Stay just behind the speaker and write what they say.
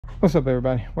What's up,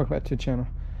 everybody? Welcome back to the channel.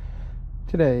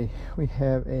 Today we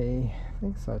have I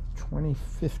think it's a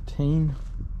 2015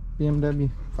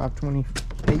 BMW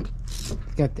 528.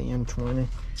 Got the N20.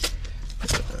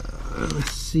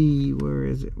 Let's see, where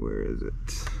is it?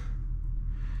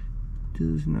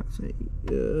 Does not say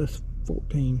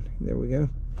 14. There we go.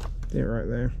 There, right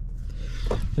there.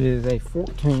 It is a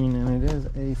 14 and it is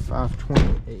a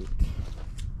 528.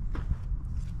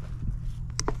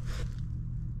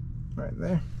 Right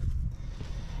there.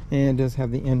 And it does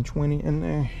have the N20 in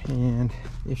there, and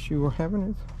the issue we're having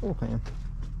is oil pan.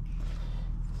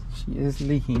 She is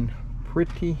leaking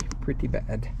pretty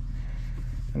bad.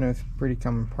 I know it's a pretty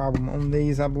common problem on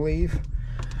these, I believe,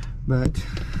 but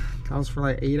it calls for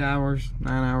like 8 hours,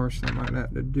 9 hours, something like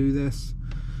that to do this,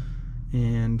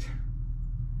 and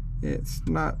it's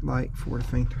not like for the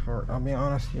faint of heart. I'll be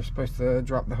honest, you're supposed to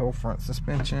drop the whole front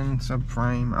suspension,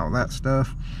 subframe, all that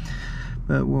stuff.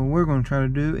 But what we're going to try to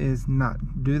do is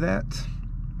not do that,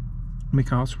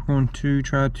 because we're going to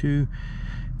try to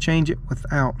change it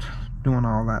without doing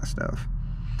all that stuff.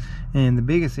 And the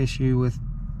biggest issue with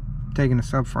taking the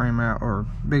subframe out, or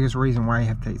biggest reason why you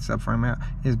have to take the subframe out,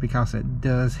 is because it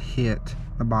does hit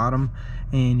the bottom,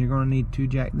 and you're going to need to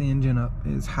jack the engine up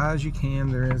as high as you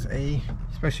can. There is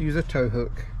especially use a tow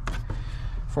hook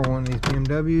for one of these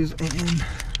BMWs, and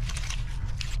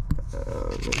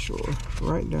make sure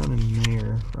right down in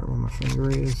there, right where my finger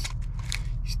is,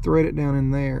 you thread it down in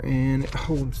there and it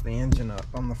holds the engine up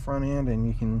on the front end, and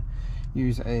you can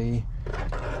use a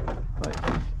like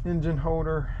engine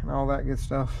holder and all that good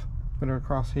stuff, put it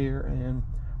across here and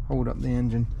hold up the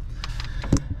engine.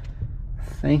 I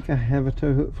think I have a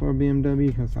tow hook for a BMW,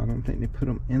 because I don't think they put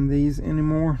them in these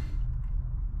anymore,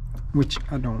 which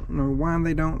I don't know why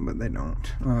they don't, but they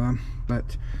don't.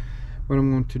 But what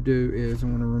I'm going to do is I'm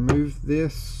going to remove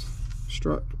this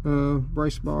strut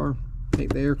brace bar, take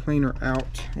the air cleaner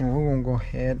out, and we're going to go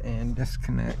ahead and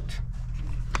disconnect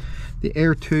the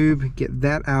air tube, get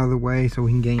that out of the way so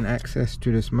we can gain access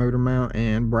to this motor mount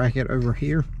and bracket over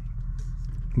here.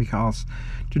 Because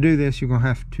to do this, you're going to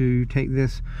have to take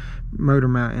this motor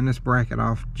mount and this bracket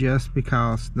off, just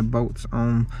because the bolts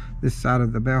on this side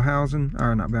of the bell housing,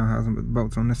 or not bell housing, but the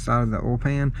bolts on this side of the oil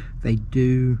pan, they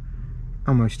do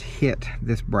almost hit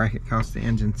this bracket, because the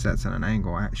engine sets at an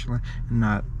angle actually,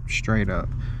 not straight up.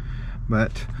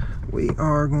 But we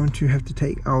are going to have to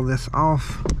take all this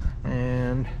off,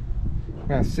 and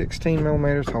got 16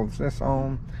 millimeters holds this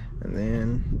on, and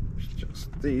then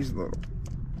just these little,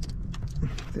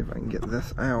 see if I can get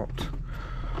this out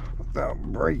without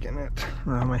breaking it.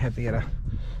 I might have to get a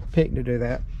pick to do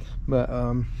that, but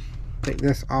take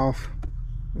this off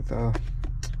with a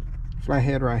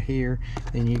flathead right here,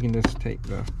 and you can just take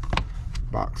the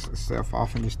box itself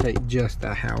off and just take just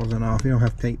the housing off. You don't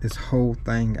have to take this whole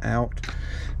thing out.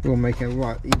 It will make it a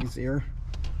lot easier.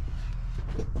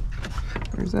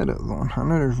 Where's that other one? I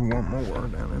know there's one more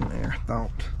down in there, I thought.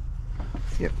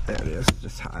 Yep, there it is,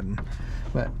 just hiding.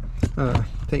 But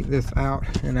take this out,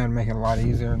 and that'll make it a lot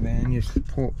easier. And then you just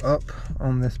pull up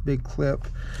on this big clip,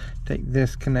 take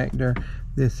this connector,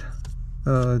 this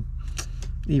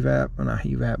evap, well, not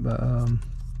evap, but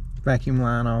vacuum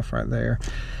line off right there,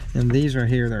 and these right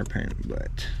here, they're a pain,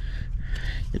 but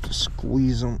you have to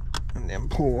squeeze them and then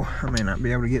pull. I may not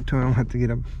be able to get to them, have to get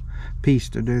a piece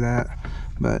to do that,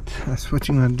 but that's what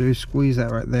you're going to do. Squeeze that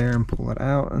right there and pull it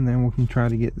out, and then we can try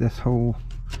to get this whole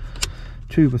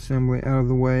tube assembly out of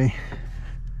the way.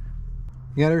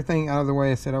 Got everything out of the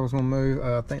way I said I was going to move.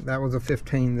 I think that was a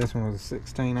 15, this one was a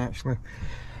 16 actually.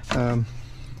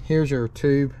 Here's your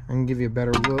tube. I can give you a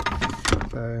better look.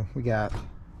 So we got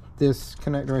this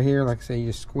connector right here. Like I say, you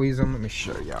just squeeze them. Let me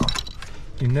show y'all.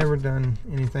 You've never done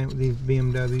anything with these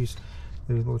BMWs.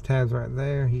 Those little tabs right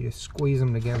there, you just squeeze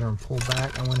them together and pull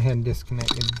back. I went ahead and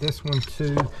disconnected this one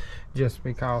too, just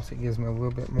because it gives me a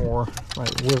little bit more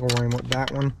like wiggle room with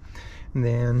that one. And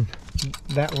then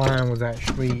that line was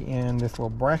actually in this little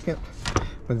bracket,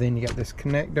 but then you got this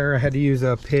connector. I had to use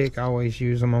a pick. I always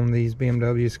use them on these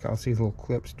BMWs because these little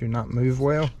clips do not move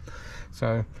well.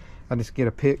 So I just get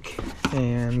a pick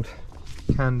and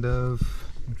kind of,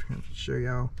 I'm trying to show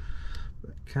y'all,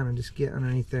 but kind of just get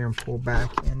underneath there and pull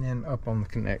back, and then up on the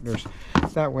connectors.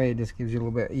 That way it just gives you a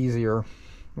little bit easier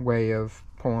way of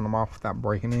pulling them off without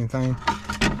breaking anything.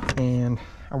 And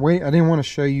I didn't want to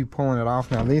show you pulling it off.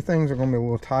 Now these things are going to be a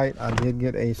little tight. I did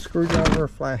get a screwdriver,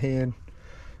 flathead,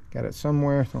 got it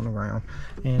somewhere, it's on the ground,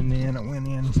 and then it went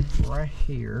in right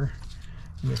here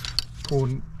and just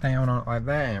pulled down on it like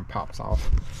that, and it pops off.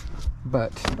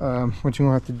 But what you're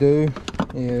gonna have to do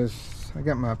is, I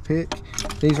got my pick,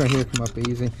 these right here come up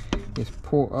easy, just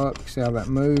pull up, see how that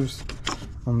moves.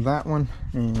 on that one,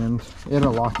 and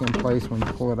it'll lock in place when you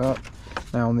pull it up.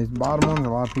 Now on these bottom ones, a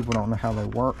lot of people don't know how they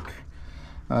work.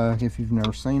 If you've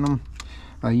never seen them,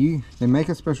 they make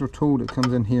a special tool that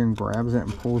comes in here and grabs it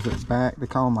and pulls it back. They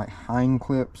call them like hind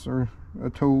clips or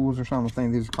tools or something. I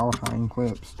think these are called hind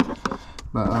clips.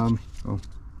 But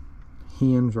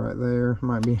hinge right there,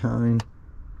 might be hind,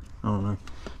 I don't know.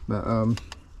 But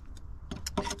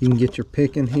you can get your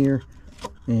pick in here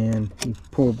and you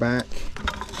pull back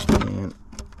and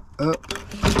up,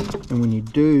 and when you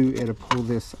do, it'll pull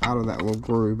this out of that little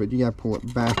groove, but you gotta pull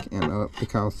it back and up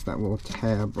because that little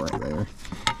tab right there,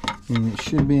 and it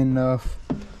should be enough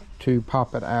to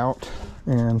pop it out,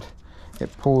 and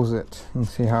it pulls it. You can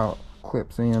see how it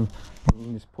clips in, and you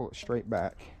can just pull it straight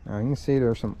back. Now you can see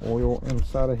there's some oil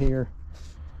inside of here.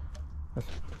 That's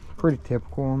pretty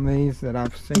typical on these that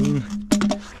I've seen,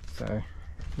 so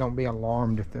don't be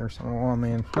alarmed if there's some oil. I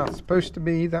mean, it's not supposed to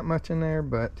be that much in there,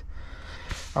 but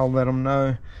I'll let them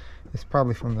know it's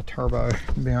probably from the turbo,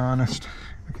 to be honest.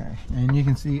 Okay, and you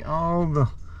can see all the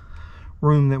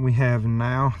room that we have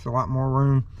now. It's a lot more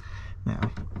room.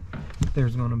 Now,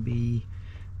 there's going to be,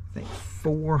 I think,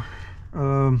 4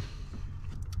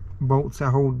 bolts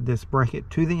that hold this bracket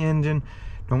to the engine.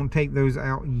 Don't take those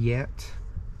out yet.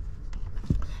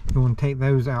 You want to take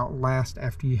those out last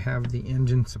after you have the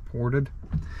engine supported.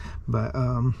 But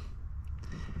I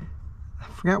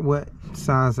forgot what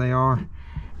size they are,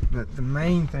 but the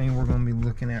main thing we're going to be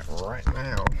looking at right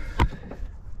now,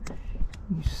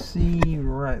 you see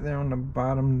right there on the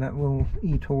bottom that little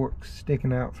e-torque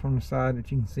sticking out from the side that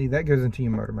you can see, that goes into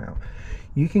your motor mount.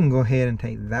 You can go ahead and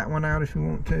take that one out if you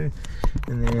want to,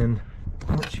 and then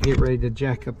once you get ready to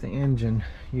jack up the engine,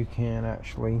 you can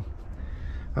actually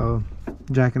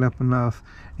jack it up enough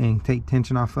and take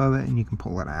tension off of it, and you can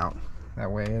pull it out. That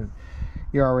way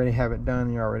you already have it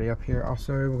done, you're already up here.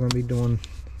 Also, we're going to be doing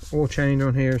oil change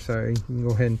on here, so you can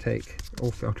go ahead and take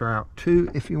oil filter out too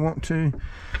if you want to,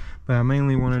 but I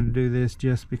mainly wanted to do this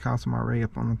just because I'm already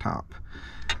up on the top.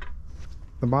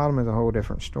 The bottom is a whole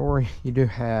different story. You do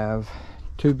have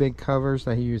 2 big covers.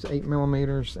 They use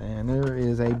 8mm, and there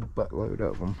is a buttload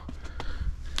of them.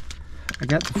 I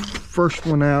got the first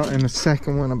one out and the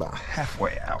second one about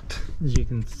halfway out, as you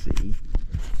can see.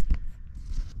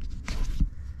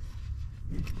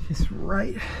 It's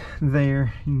right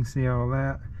there. You can see all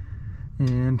that,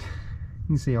 and you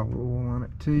can see all the oil on it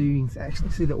too. You can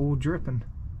actually see the oil dripping.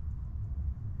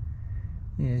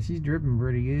 Yeah, she's dripping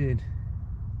pretty good.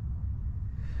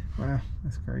 Wow,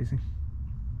 that's crazy.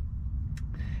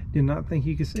 Did not think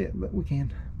you could see it, but we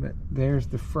can. But there's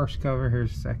the first cover,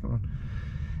 here's the second one.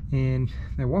 And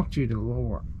they want you to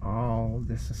lower all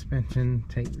the suspension,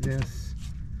 take the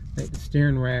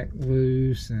steering rack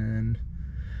loose, and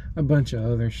a bunch of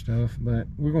other stuff, but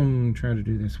we're going to try to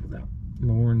do this without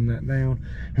lowering that down.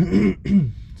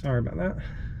 Sorry about that,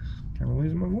 kind of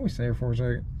losing my voice there for a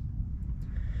second.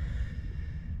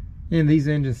 And these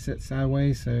engines sit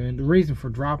sideways, so, and the reason for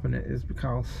dropping it is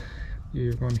because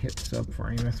you're going to hit the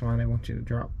subframe. That's why they want you to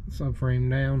drop the subframe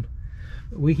down.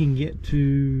 But we can get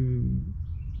to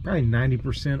probably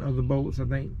 90% of the bolts. I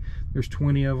think there's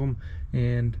 20 of them,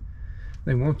 and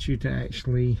they want you to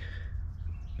actually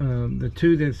the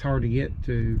 2 that's hard to get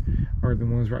to are the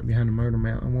ones right behind the motor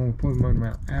mount, and when we pull the motor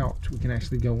mount out, we can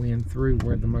actually go in through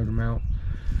where the motor mount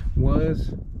was,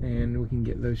 and we can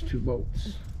get those 2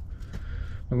 bolts.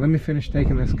 But let me finish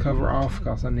taking this cover off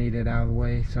because I need it out of the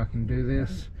way so I can do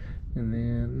this, and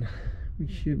then we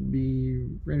should be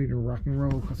ready to rock and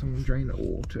roll because I'm going to drain the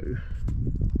oil too.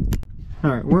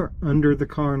 Alright, we're under the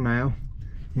car now,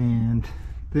 and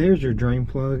there's your drain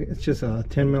plug. It's just a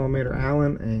 10mm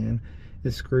Allen, and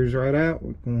it screws right out.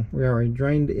 We already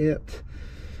drained it.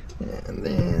 And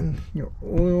then your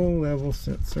oil level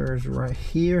sensor is right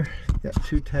here. Got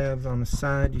 2 tabs on the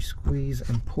side. You squeeze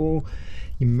and pull.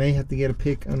 You may have to get a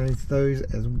pick underneath those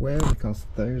as well because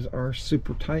those are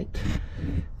super tight.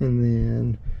 And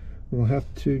then we'll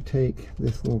have to take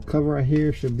this little cover right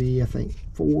here. Should be, I think,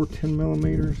 4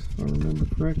 10mm, if I remember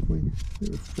correctly. It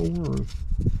was 4 or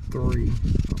 3,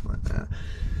 something like that.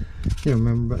 Can't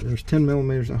remember, but there's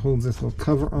 10mm that holds this little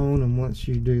cover on, and once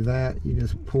you do that, you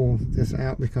just pull this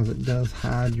out because it does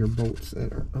hide your bolts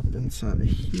that are up inside of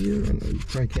here. I know you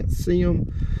probably can't see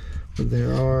them, but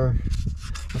there are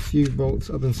a few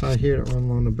bolts up inside here that run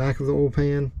along the back of the oil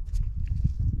pan.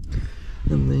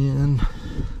 And then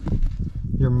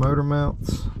your motor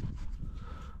mounts,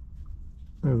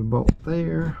 there's a bolt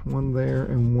there, one there,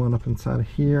 and one up inside of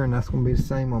here, and that's going to be the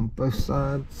same on both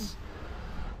sides.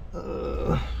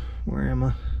 Where am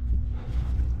I?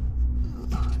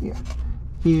 Yeah,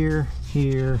 here,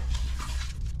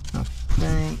 I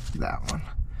think that one.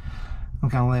 I'm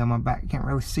kind of laying on my back, can't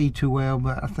really see too well,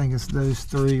 but I think it's those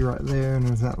three right there, and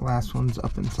there's that last one's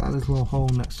up inside this little hole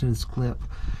next to this clip.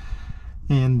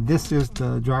 And this is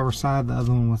the driver's side, the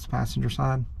other one was passenger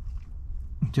side.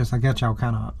 Just I got y'all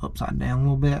kind of upside down a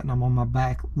little bit, and I'm on my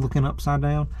back looking upside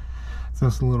down, so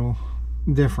it's a little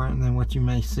different than what you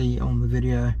may see on the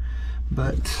video.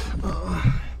 But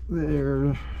I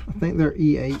think they're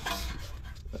E8s.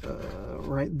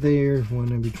 Right there, one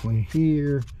in between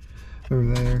here,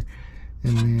 over there,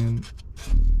 and then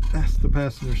that's the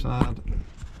passenger side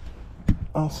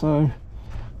also.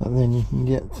 And then you can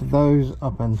get to those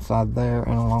up inside there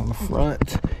and along the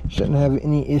front. You shouldn't have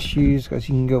any issues because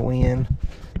you can go in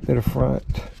to the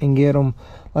front and get them.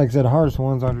 Like I said, the hardest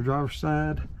ones are the driver's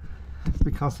side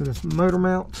because of this motor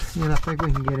mount, and I think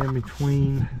we can get in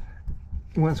between.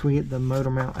 Once we get the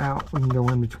motor mount out, we can go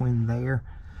in between there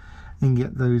and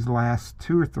get those last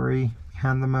 2 or 3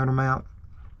 behind the motor mount.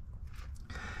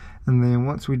 And then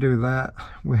once we do that,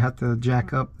 we have to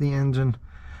jack up the engine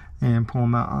and pull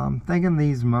them out. I'm thinking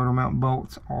these motor mount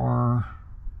bolts are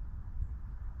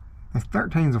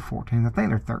 13s or 14s. I think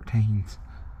they're 13s.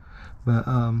 But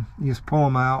you just pull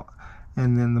them out,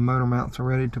 and then the motor mounts are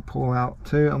ready to pull out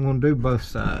too. I'm going to do both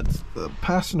sides. The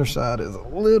passenger side is a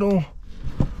little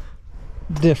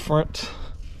different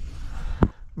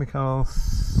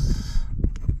because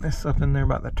it's up in there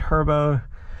about the turbo,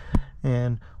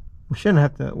 and we shouldn't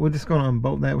have to, we're just going to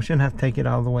unbolt that. We shouldn't have to take it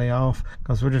all the way off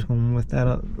because we're just going to lift that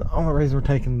up. The only reason we're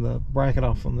taking the bracket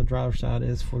off on the driver's side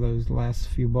is for those last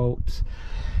few bolts.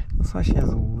 Looks like she has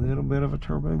a little bit of a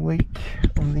turbo leak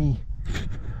on the,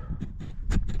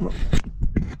 let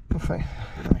me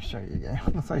show you again.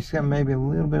 Looks like she's got maybe a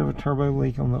little bit of a turbo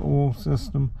leak on the oil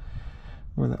system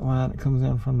where that line that comes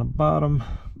in from the bottom,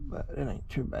 but it ain't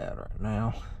too bad right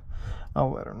now.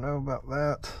 I'll let her know about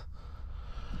that.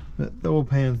 But the oil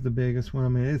pan's the biggest one. I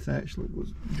mean, it's actually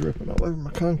was dripping all over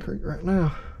my concrete right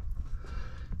now.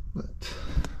 But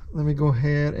let me go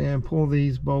ahead and pull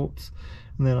these bolts,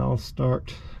 and then I'll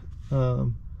start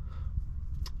doing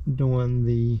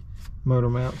the motor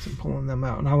mounts and pulling them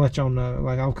out, and I'll let y'all know.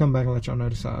 Like, I'll come back and let y'all know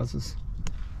the sizes.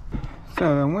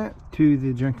 So I went to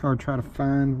the junkyard to try to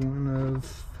find one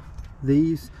of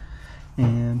these,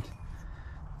 and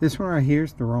this one right here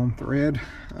is the wrong thread.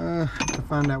 I have to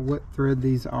find out what thread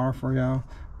these are for y'all,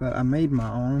 but I made my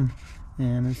own,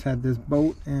 and it's had this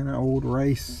bolt and an old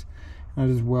race. I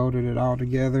just welded it all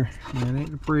together, and it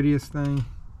ain't the prettiest thing,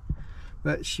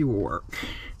 but she will work,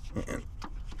 and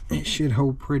it should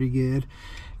hold pretty good.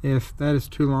 If that is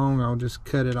too long, I'll just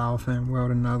cut it off and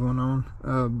weld another one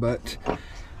on. But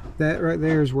that right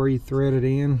there is where you thread it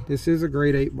in. This is a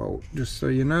grade 8 bolt, just so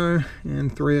you know,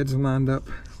 and threads lined up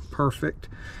perfect,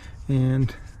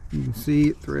 and you can see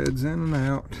it threads in and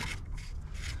out.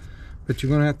 But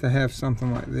you're going to have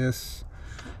something like this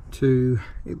to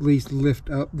at least lift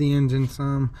up the engine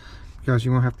some, because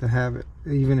you're going to have it,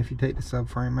 even if you take the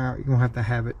subframe out, you're going to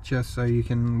have it just so you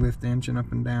can lift the engine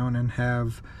up and down and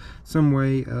have some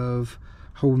way of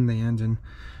holding the engine.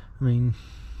 I mean,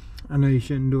 I know you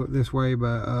shouldn't do it this way,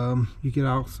 but you could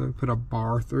also put a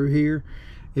bar through here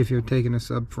if you're taking a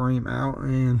subframe out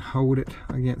and hold it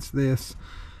against this.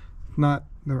 Not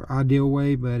the ideal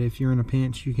way, but if you're in a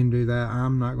pinch, you can do that.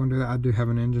 I'm not going to do that. I do have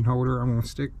an engine holder. I'm going to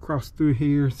stick across through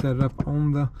here, set it up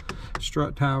on the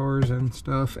strut towers and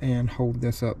stuff, and hold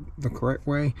this up the correct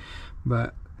way.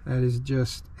 But that is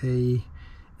just in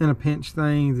a pinch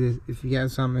thing. If you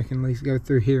got something that can at least go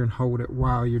through here and hold it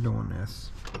while you're doing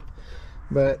this.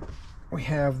 But we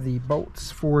have the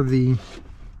bolts for the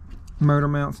motor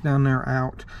mounts down there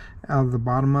out of the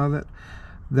bottom of it.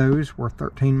 Those were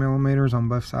 13 millimeters on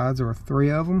both sides. There were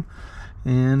 3 of them,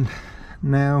 and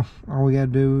now all we got to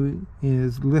do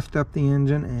is lift up the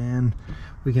engine, and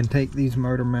we can take these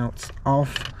motor mounts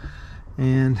off.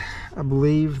 And I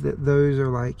believe that those are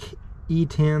like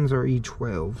E10s or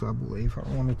E12s, I believe. I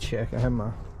want to check. I have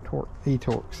my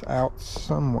E-Torx out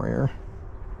somewhere.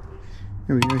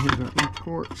 Here we go. Here's our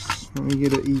E-Torx. Let me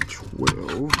get an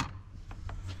E12,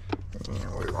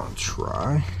 and we're going to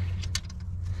try.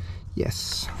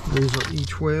 Yes, these are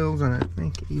E12s, and I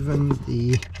think even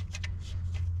the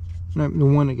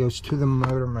one that goes to the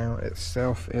motor mount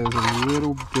itself is a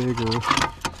little bigger.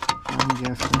 I'm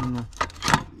guessing the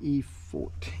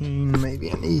E14,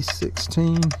 maybe an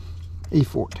E16,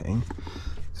 E14.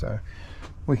 So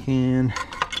we can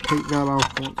take that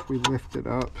off once we lift it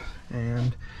up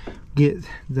and get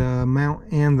the mount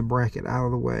and the bracket out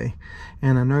of the way.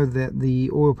 And I know that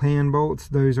the oil pan bolts,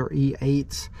 those are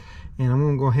E8s. And I'm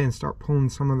going to go ahead and start pulling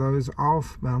some of those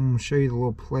off, but I'm going to show you the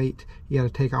little plate you got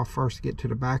to take off first to get to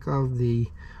the back of the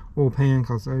oil pan,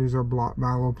 because those are blocked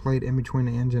by a little plate in between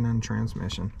the engine and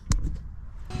transmission.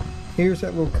 Here's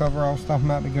that little cover I was talking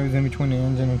about that goes in between the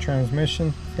engine and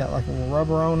transmission. It's got like a little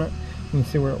rubber on it. You can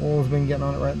see where oil's been getting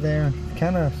on it right there. It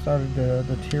kind of started to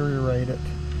deteriorate it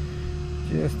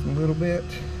just a little bit.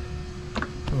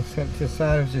 We'll set it to the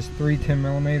side. It's just 3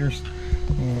 10mm.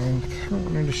 And I kind of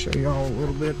wanted to show y'all a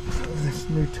little bit of this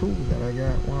new tool that I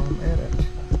got while I'm at it.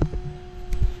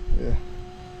 Yeah.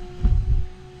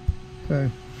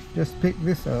 So just picked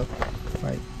this up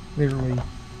like literally a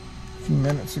few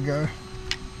minutes ago.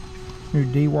 New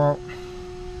D-Walk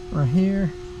right here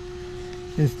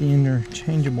is the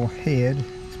interchangeable head.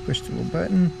 Just push the little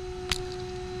button,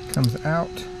 comes out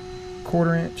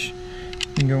 1/4 inch.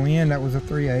 You can go in. That was a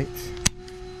 3/8.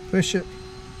 Push it.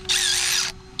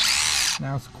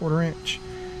 Now it's a 1/4 inch.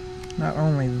 Not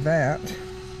only that,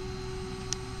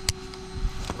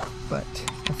 but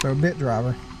also a bit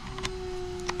driver.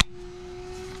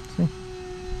 See?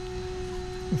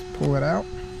 Just pull it out.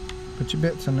 Put your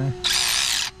bits in there.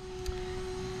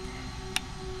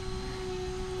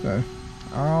 So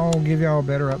I'll give y'all a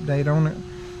better update on it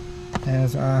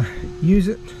as I use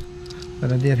it,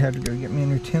 but I did have to go get me a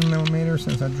new 10mm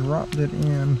since I dropped it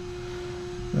in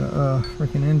the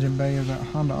freaking engine bay of that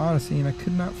Honda Odyssey and I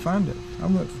could not find it. I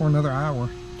looked for another hour,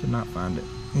 could not find it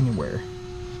anywhere.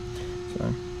 So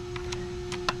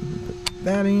you can put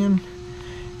that in,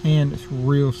 and it's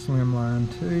real slimline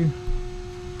too.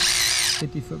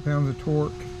 50 foot-pounds of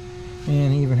torque,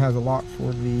 and it even has a lock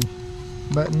for the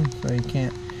button so you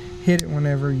can't hit it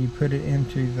whenever you put it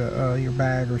into the your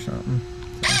bag or something.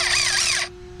 So,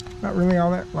 not really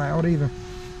all that loud either.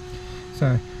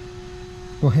 So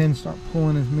go ahead and start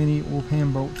pulling as many oil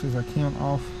pan bolts as I can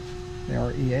off. They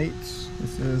are E8s.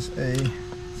 This is a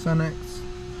Sunex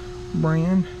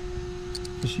brand.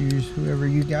 Just use whoever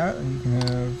you got, and you can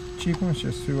have cheap ones,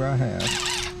 just who I have.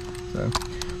 So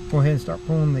go ahead and start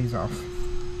pulling these off.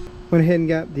 Went ahead and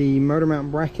got the motor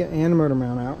mount bracket and the motor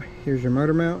mount out. Here's your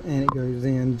motor mount, and it goes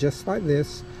in just like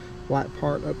this, white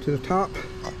part up to the top.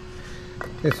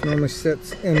 This normally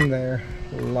sits in there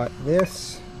like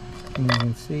this, and you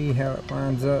can see how it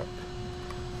lines up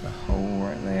the hole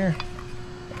right there.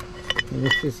 And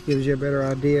this just gives you a better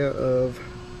idea of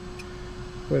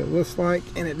what it looks like,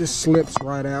 and it just slips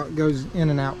right out. It goes in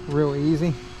and out real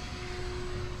easy.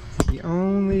 The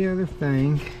only other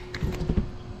thing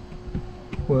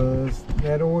was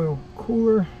that oil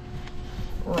cooler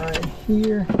right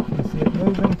here. You can see it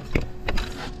moving.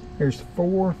 There's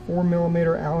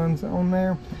 4mm Allens on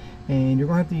there, and you're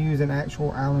going to have to use an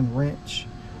actual Allen wrench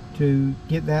to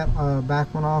get that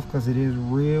back one off, because it is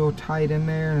real tight in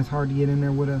there and it's hard to get in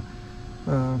there with a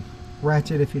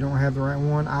ratchet if you don't have the right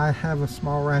one. I have a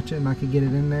small ratchet and I could get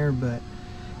it in there, but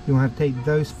you'll have to take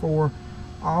those 4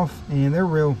 off, and they're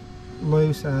real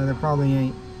loose. They probably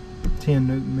ain't 10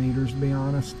 Newton meters to be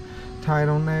honest, tight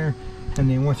on there. And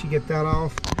then once you get that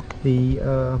off,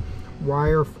 the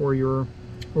wire for your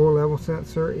oil level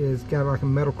sensor is got like a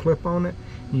metal clip on it,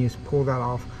 and you just pull that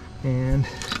off. And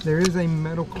there is a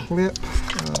metal clip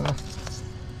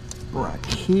right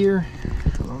here.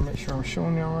 I want to make sure I'm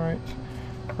showing y'all right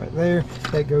there,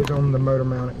 that goes on the motor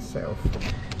mount itself,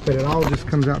 but it all just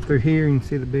comes out through here. You can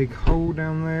see the big hole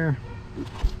down there,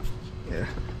 yeah,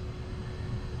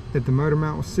 that the motor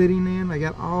mount was sitting in. I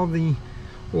got all the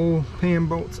oil pan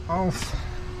bolts off,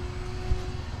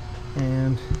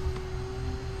 and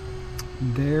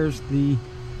there's the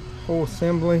whole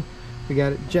assembly. We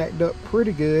got it jacked up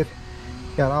pretty good.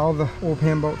 Got all the oil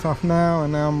pan bolts off now,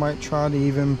 and now I might try to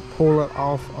even pull it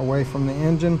off away from the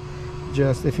engine.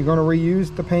 Just if you're going to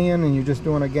reuse the pan and you're just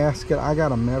doing a gasket, I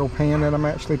got a metal pan that I'm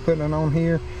actually putting it on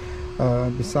here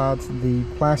besides the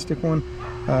plastic one.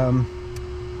 I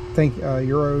think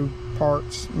Euro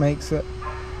Parts makes it,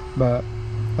 but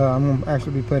I'm going to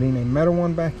actually be putting a metal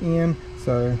one back in,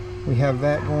 so we have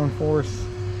that going for us,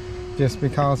 just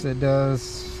because it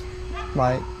does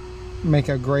like make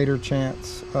a greater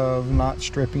chance of not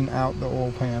stripping out the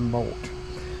oil pan bolt.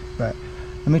 But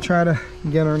let me try to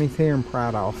get underneath here and pry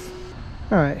it off.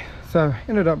 Alright, so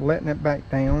ended up letting it back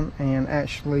down and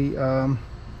actually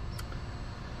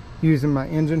using my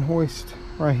engine hoist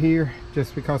right here,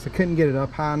 just because I couldn't get it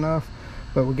up high enough.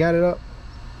 But we got it up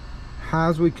high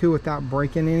as we could without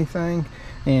breaking anything,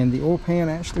 and the oil pan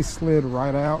actually slid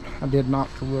right out. I did knock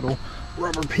the little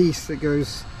rubber piece that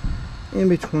goes in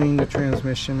between the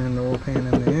transmission and the oil pan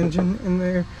and the engine in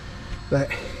there,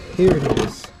 but here it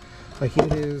is. Like,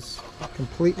 it is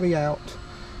completely out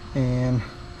and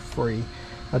free.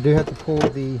 I do have to pull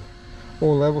the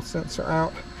oil level sensor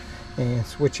out, and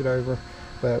switch it over.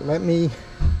 But let me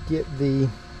get the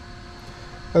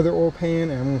other oil pan,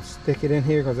 and I'm going to stick it in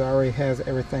here because it already has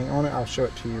everything on it. I'll show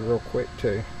it to you real quick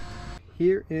too.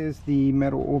 Here is the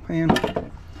metal oil pan.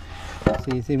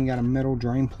 See, it's even got a metal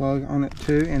drain plug on it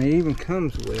too, and it even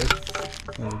comes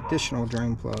with an additional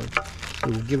drain plug. So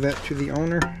we'll give that to the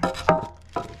owner.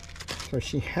 So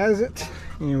she has it,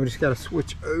 and we just got to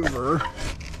switch over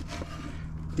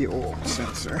the oil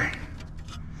sensor.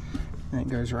 And it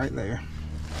goes right there.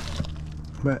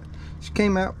 But she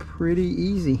came out pretty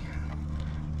easy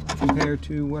compared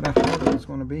to what I thought it was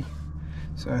going to be.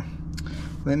 So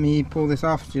let me pull this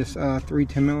off. Just 3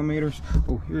 10mm.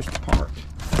 Oh, here's the part.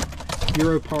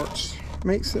 Euro Parts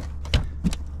makes it,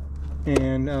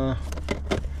 and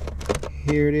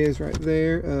here it is right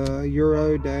there,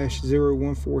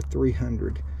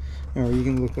 Euro-014300, or you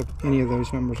can look up any of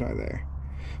those numbers right there.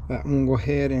 But I'm gonna go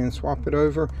ahead and swap it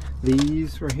over.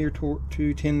 These right here torque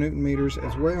to 10 Nm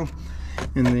as well,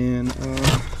 and then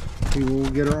we will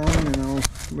get her on, and I'll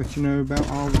let you know about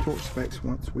all the torque specs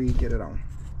once we get it on.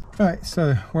 Alright,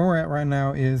 so where we're at right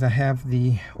now is I have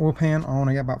the oil pan on.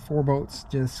 I got about 4 bolts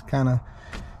just kind of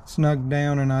snugged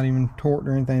down and not even torqued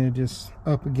or anything. They're just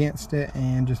up against it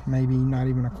and just maybe not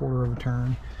even a quarter of a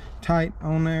turn tight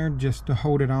on there just to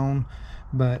hold it on.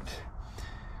 But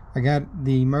I got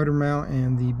the motor mount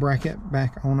and the bracket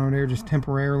back on over there just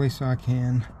temporarily so I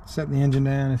can set the engine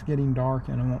down. It's getting dark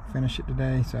and I won't finish it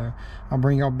today, so I'll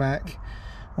bring y'all back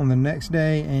on the next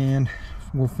day and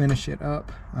we'll finish it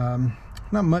up.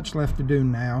 Not much left to do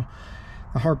now.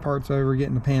 The hard part's over,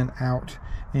 getting the pan out.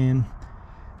 And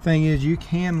thing is, you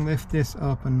can lift this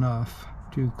up enough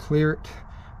to clear it,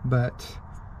 but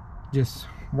just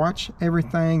watch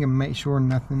everything and make sure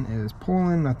nothing is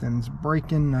pulling, nothing's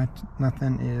breaking,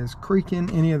 nothing is creaking,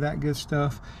 any of that good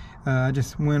stuff. I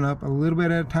just went up a little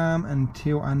bit at a time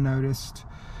until I noticed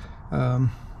the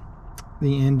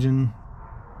engine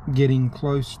getting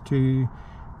close to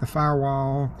the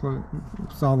firewall,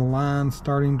 saw the lines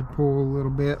starting to pull a little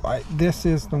bit. Like, this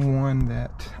is the one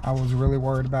that I was really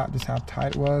worried about, just how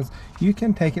tight it was. You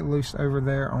can take it loose over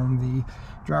there on the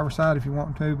driver's side if you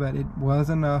want to, but it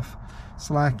was enough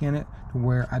slack in it to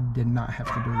where I did not have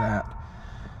to do that.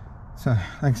 So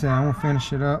like I said, I'm gonna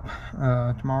finish it up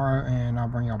tomorrow and I'll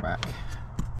bring y'all back.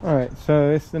 All right,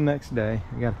 so it's the next day.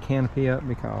 I got a canopy up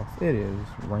because it is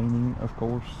raining, of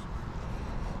course.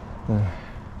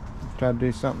 Try to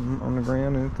do something on the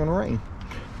ground and it's gonna rain.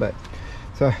 But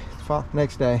so it's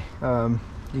next day. You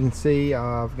can see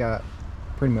I've got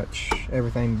pretty much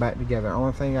everything back together. The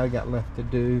only thing I got left to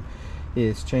do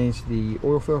is change the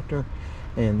oil filter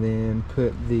and then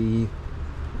put the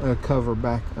cover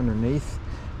back underneath.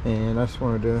 And I just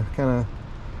wanted to kind of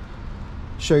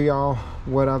show y'all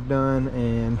what I've done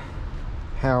and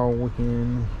how we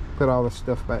can put all this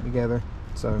stuff back together.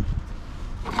 So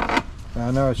I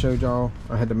know I showed y'all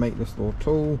I had to make this little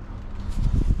tool,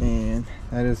 and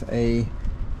that is a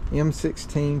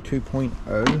M16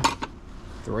 2.0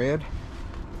 thread.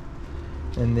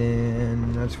 And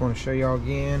then I just want to show y'all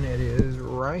again, it is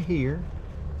right here,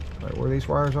 right where these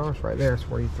wires are. It's right there. It's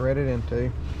where you thread it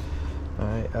into.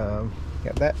 Alright,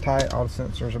 got that tight. All the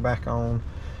sensors are back on.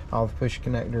 All the push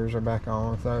connectors are back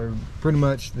on. So pretty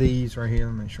much these right here,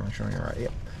 let me make sure I'm showing you right.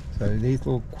 Yep. So these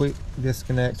little quick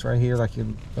disconnects right here, like your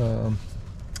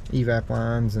evap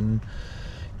lines and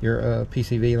your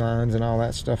PCV lines and all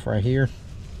that stuff right here,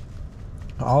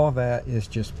 all of that is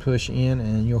just push in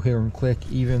and you'll hear them click.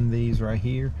 Even these right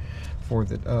here for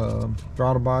the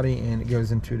throttle body, and it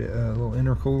goes into the little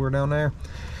intercooler down there.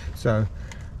 So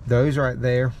those right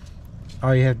there,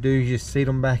 all you have to do is just seat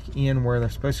them back in where they're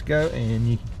supposed to go, and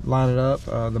you line it up.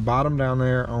 The bottom down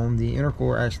there on the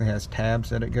intercooler actually has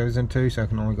tabs that it goes into, so it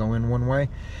can only go in one way.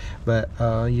 But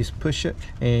you just push it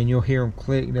and you'll hear them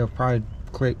click. They'll probably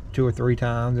click 2 or 3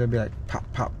 times. They'll be like pop,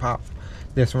 pop, pop.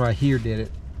 This one right here did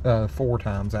it 4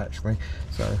 times actually.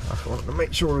 So I just wanted to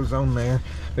make sure it was on there.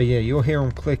 But yeah, you'll hear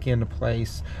them click into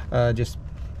place. Just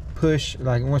push,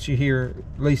 like once you hear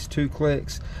at least 2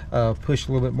 clicks, push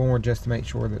a little bit more just to make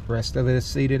sure that the rest of it is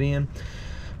seated in.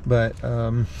 But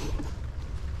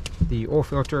the oil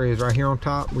filter is right here on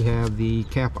top. We have the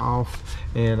cap off,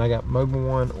 and I got Mobil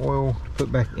 1 oil to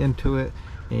put back into it,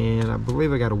 and I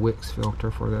believe I got a Wix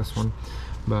filter for this one.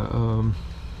 But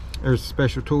there's a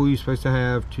special tool you're supposed to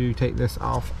have to take this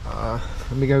off.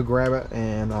 Let me go grab it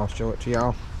and I'll show it to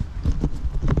y'all.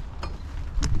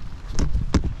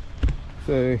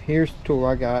 So here's the tool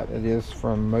I got. It is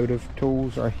from Motive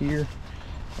Tools right here.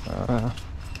 I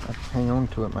can hang on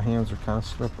to it, my hands are kind of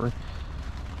slippery.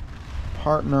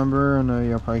 Part number, I know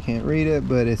y'all probably can't read it,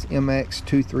 but it's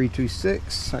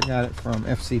MX2326. I got it from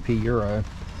FCP Euro.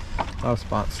 Not a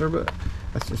sponsor, but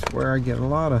that's just where I get a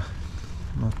lot of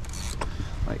my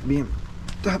like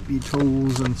BMW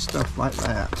tools and stuff like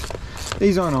that.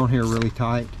 These aren't on here really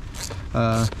tight.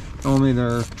 Normally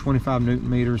they're 25 Newton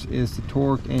meters is the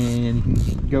torque, and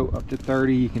you can go up to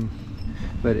 30. You can,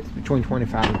 but it's between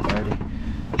 25 and 30.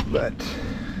 But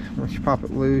once you pop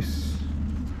it loose,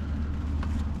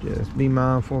 just be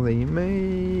mindful that you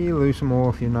may lose some oil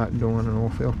if you're not doing an oil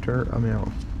filter. I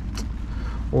mean,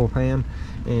 oil pan.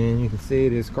 And you can see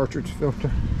it is cartridge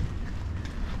filter.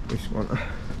 We just want to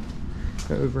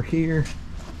go over here.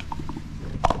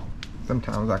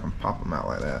 Sometimes I can pop them out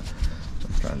like that.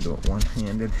 I'm trying to do it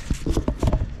one-handed,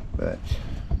 but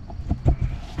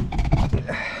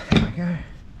there we go.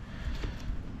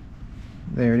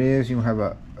 There it is. You'll have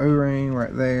a O-ring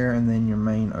right there, and then your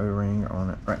main O-ring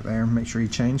on it right there. Make sure you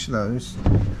change those.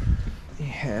 You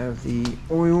have the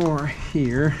oil right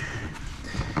here.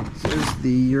 This is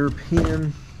the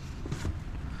European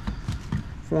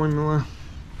formula.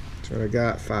 That's what I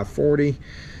got, 540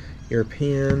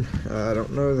 European. I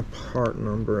don't know the part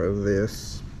number of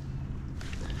this,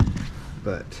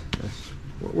 but that's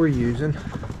what we're using.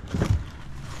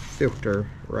 Filter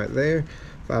right there,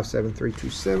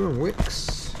 57327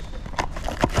 Wicks.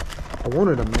 I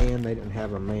wanted a man, they didn't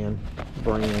have a man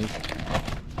brand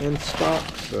in stock,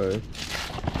 so.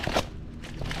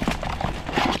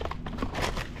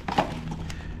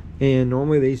 And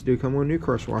normally these do come with a new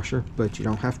crush washer, but you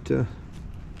don't have to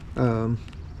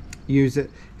use it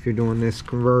if you're doing this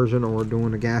conversion or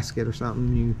doing a gasket or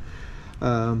something. You,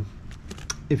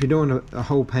 if you're doing a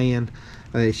whole pan,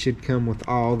 it should come with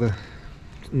all the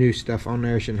new stuff on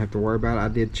there. You shouldn't have to worry about it. I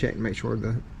did check and make sure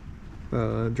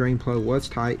the drain plug was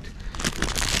tight.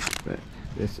 But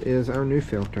this is our new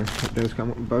filter. It does come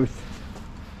with both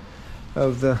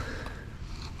of the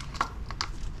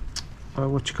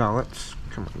what you call it.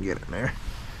 Come on, get it there.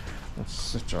 Let's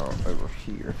sit y'all over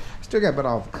here. Still got about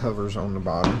all the covers on the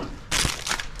bottom.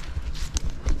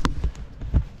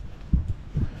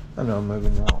 I know I'm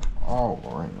moving y'all all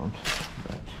around,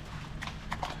 but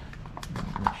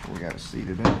make sure we got it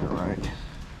seated in there right.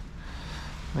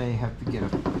 May have to get a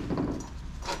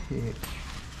pick.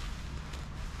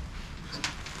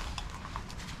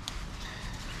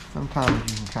 Sometimes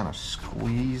you can kind of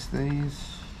squeeze these.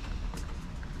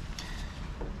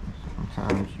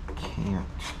 Sometimes you can't.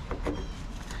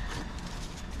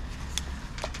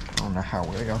 I don't know how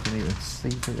well y'all can even see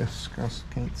this because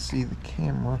I can't see the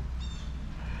camera.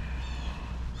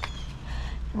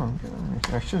 Come on, get on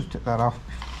there. I should have took that off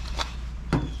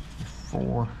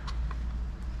before.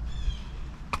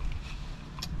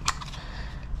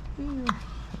 Yeah.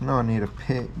 I know I need a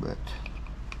pick, but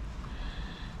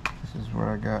this is what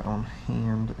I got on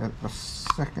hand at the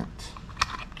second.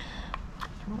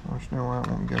 I don't understand why it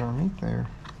won't get underneath there.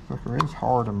 The sucker is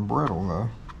hard and brittle though.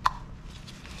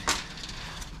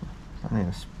 I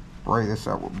need to spray this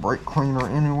out with brake cleaner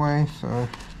anyway, so.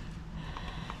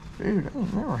 Dude, I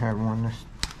ain't never had one this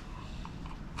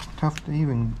tough to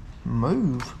even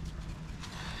move.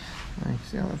 You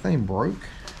see how that thing broke?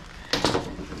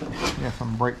 Got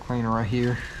some brake cleaner right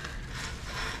here.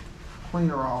 Clean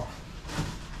her off.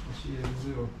 She is a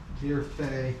little dear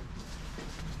Faye.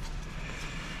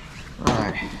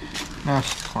 Alright, now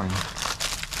she's clean.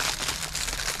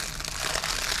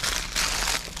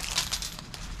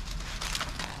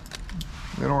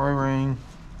 Little O-ring.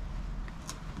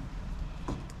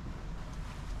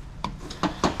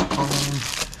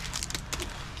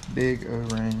 Big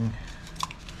O-ring.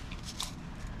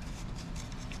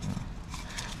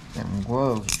 Them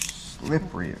gloves are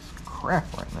slippery as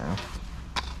crap right now.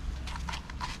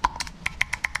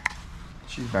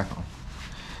 She's back on.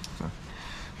 So I'm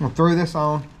gonna throw this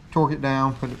on, torque it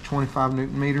down, put it 25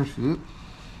 Newton meters. Oop.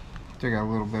 Still got a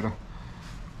little bit of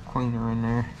cleaner in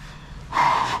there.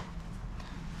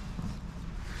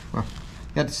 Well,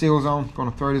 got the seals on.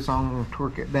 Gonna throw this on. I'm gonna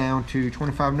torque it down to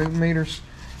 25 Newton meters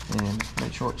and just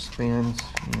make sure it spins.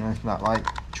 You know, it's not like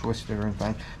twisted or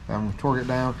anything. But I'm gonna torque it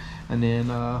down, and then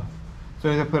as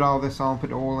soon as I put all this on, put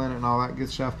the oil in it and all that good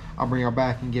stuff, I'll bring y'all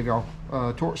back and give y'all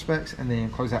torque specs and then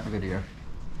close out the video.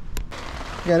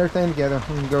 Got everything together.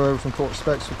 I'm gonna go over some torque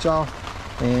specs with y'all,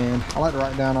 and I like to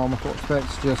write down all my torque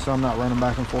specs just so I'm not running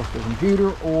back and forth to the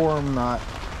computer, or I'm not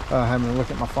having to look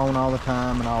at my phone all the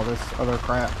time and all this other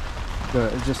crap.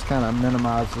 But it just kind of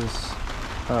minimizes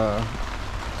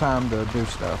time to do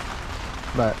stuff.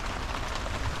 But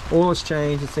oil has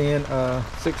changed. It's in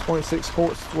 6.6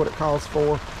 quarts is what it calls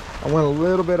for. I went a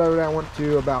little bit over that. I went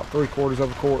to about 3/4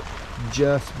 of a quart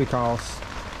just because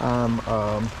I'm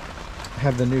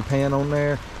have the new pan on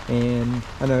there, and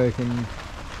I know it can,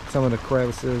 some of the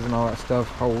crevices and all that stuff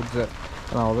holds it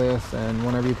and all this, and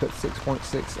whenever you put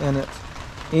 6.6 in it,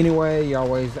 anyway, it's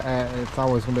always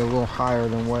gonna be a little higher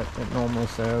than what it normally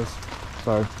says.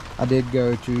 So I did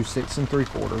go to 6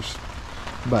 3/4.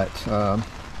 But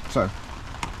so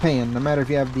pan, no matter if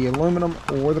you have the aluminum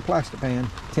or the plastic pan,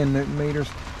 10 Newton meters.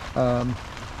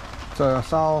 So I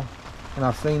saw, and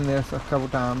I've seen this a couple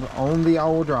times on the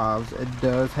all-wheel drives, it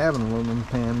does have an aluminum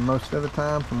pan most of the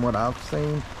time, from what I've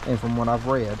seen and from what I've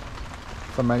read.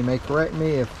 Somebody may correct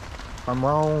me if I'm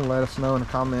wrong, let us know in the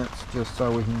comments, just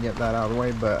so we can get that out of the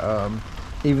way. But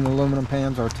even the aluminum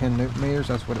pans are 10 Newton meters.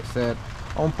 That's what it said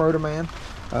on Protoman.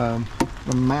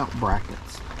 The mount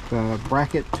brackets, the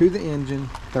bracket to the engine,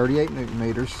 38 Newton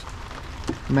meters.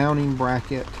 Mounting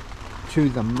bracket to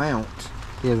the mount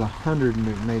is 100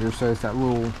 Newton meters. So it's that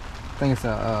little, I think it's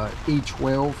a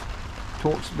E12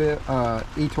 Torx bit,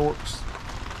 E-Torx.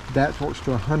 That torques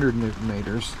to 100 Newton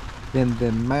meters. Then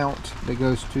the mount that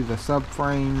goes to the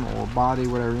subframe or body,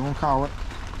 whatever you want to call it,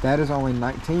 that is only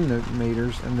 19 Newton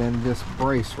meters. And then this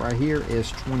brace right here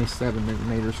is 27 Newton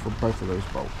meters for both of those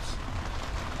bolts.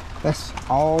 That's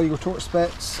all your torque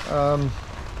specs. I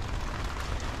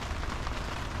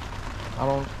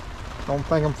don't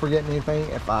think I'm forgetting anything.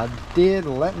 If I did,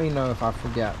 let me know if I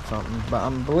forgot something. But I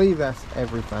believe that's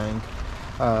everything.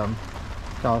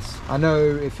 Because I know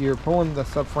if you're pulling the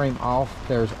subframe off,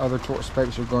 there's other torque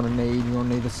specs you're going to need. You're going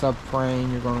to need the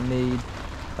subframe. You're going to need,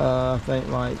 I think,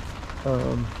 like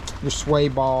your sway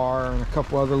bar and a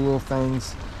couple other little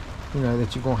things, you know,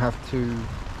 that you're going to have to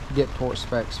get torque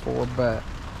specs for. But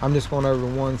I'm just going over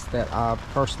the ones that I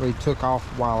personally took off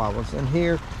while I was in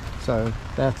here. So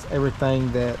that's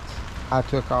everything that I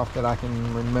took off that I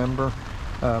can remember.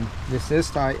 This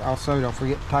is tight. Also, don't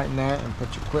forget to tighten that and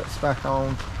put your clips back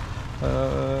on.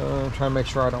 Try to make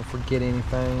sure I don't forget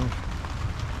anything.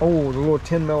 Oh, the little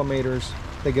 10 millimeters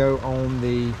that go on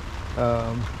the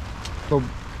little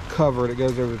cover that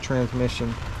goes over the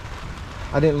transmission.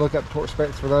 I didn't look up torque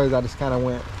specs for those. I just kind of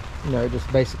went, you know,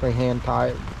 just basically hand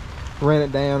tight, ran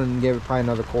it down and gave it probably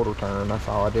another quarter turn. That's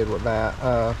all I did with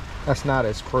that. That's not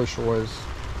as crucial as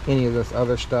any of this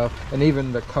other stuff. And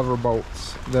even the cover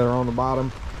bolts that are on the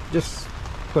bottom, just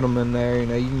put them in there. You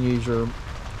know, you can use your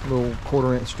little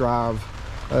 1/4 inch drive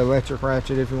electric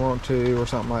ratchet if you want to, or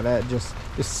something like that. Just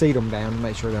seat them down and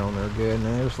make sure they're on there good. And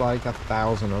there's like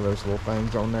 1,000 of those little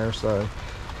things on there, so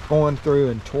going through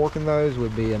and torquing those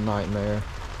would be a nightmare.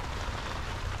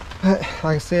 But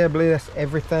like I said, I believe that's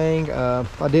everything.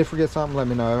 If I did forget something, let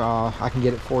me know. I can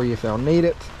get it for you if y'all need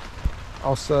it.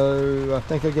 Also, I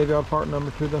think I gave y'all a part number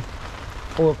to the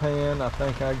oil pan. I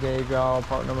think I gave y'all a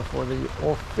part number for the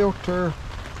oil filter.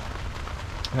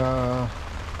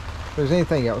 If there's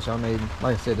anything else y'all need,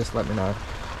 like I said, just let me know.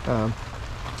 I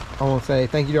want to say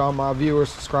thank you to all my viewers,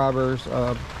 subscribers,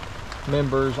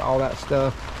 members, all that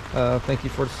stuff. Thank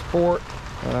you for the support.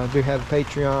 I do have the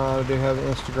Patreon, I do have the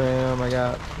Instagram. I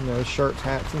got, you know, shirts,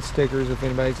 hats, and stickers. If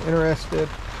anybody's interested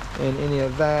in any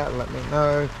of that, let me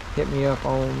know. Hit me up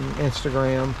on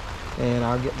Instagram and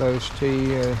I'll get those to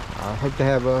you. I hope to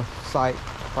have a site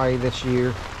probably this year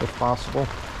if possible.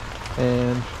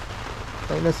 And I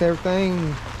think that's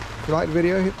everything. If you like the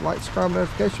video, hit the like, subscribe,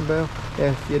 notification bell.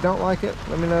 If you don't like it,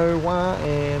 let me know why,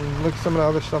 and look at some of the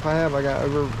other stuff I have. I got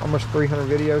over almost 300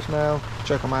 videos now.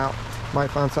 Check them out. Might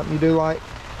find something you do like.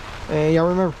 And y'all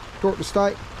remember, torque to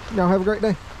stake. Y'all have a great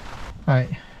day. Alright,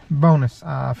 bonus.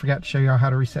 I forgot to show y'all how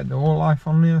to reset the oil life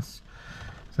on this.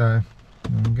 So,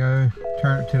 I'm gonna go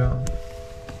turn it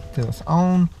till it's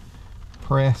on,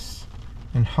 press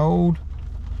and hold.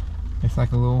 It's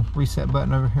like a little reset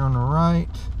button over here on the right.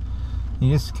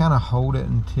 You just kind of hold it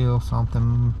until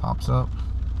something pops up.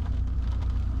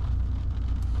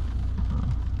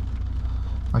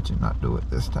 Watch it not do it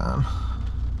this time.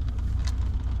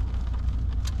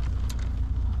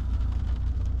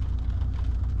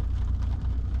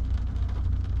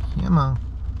 Come on.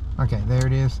 Okay, there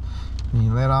it is. And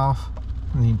you let off,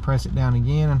 and then you press it down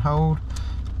again and hold.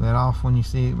 Let off when you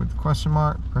see it with the question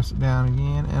mark. Press it down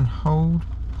again and hold.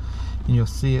 And you'll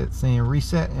see it saying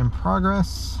reset in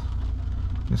progress.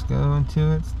 Just go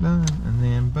until it's done, and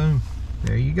then boom,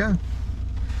 there you go.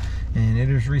 And it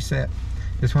is reset.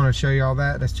 Just wanted to show you all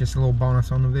that. That's just a little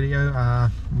bonus on the video.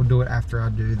 We'll do it after I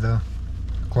do the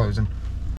closing.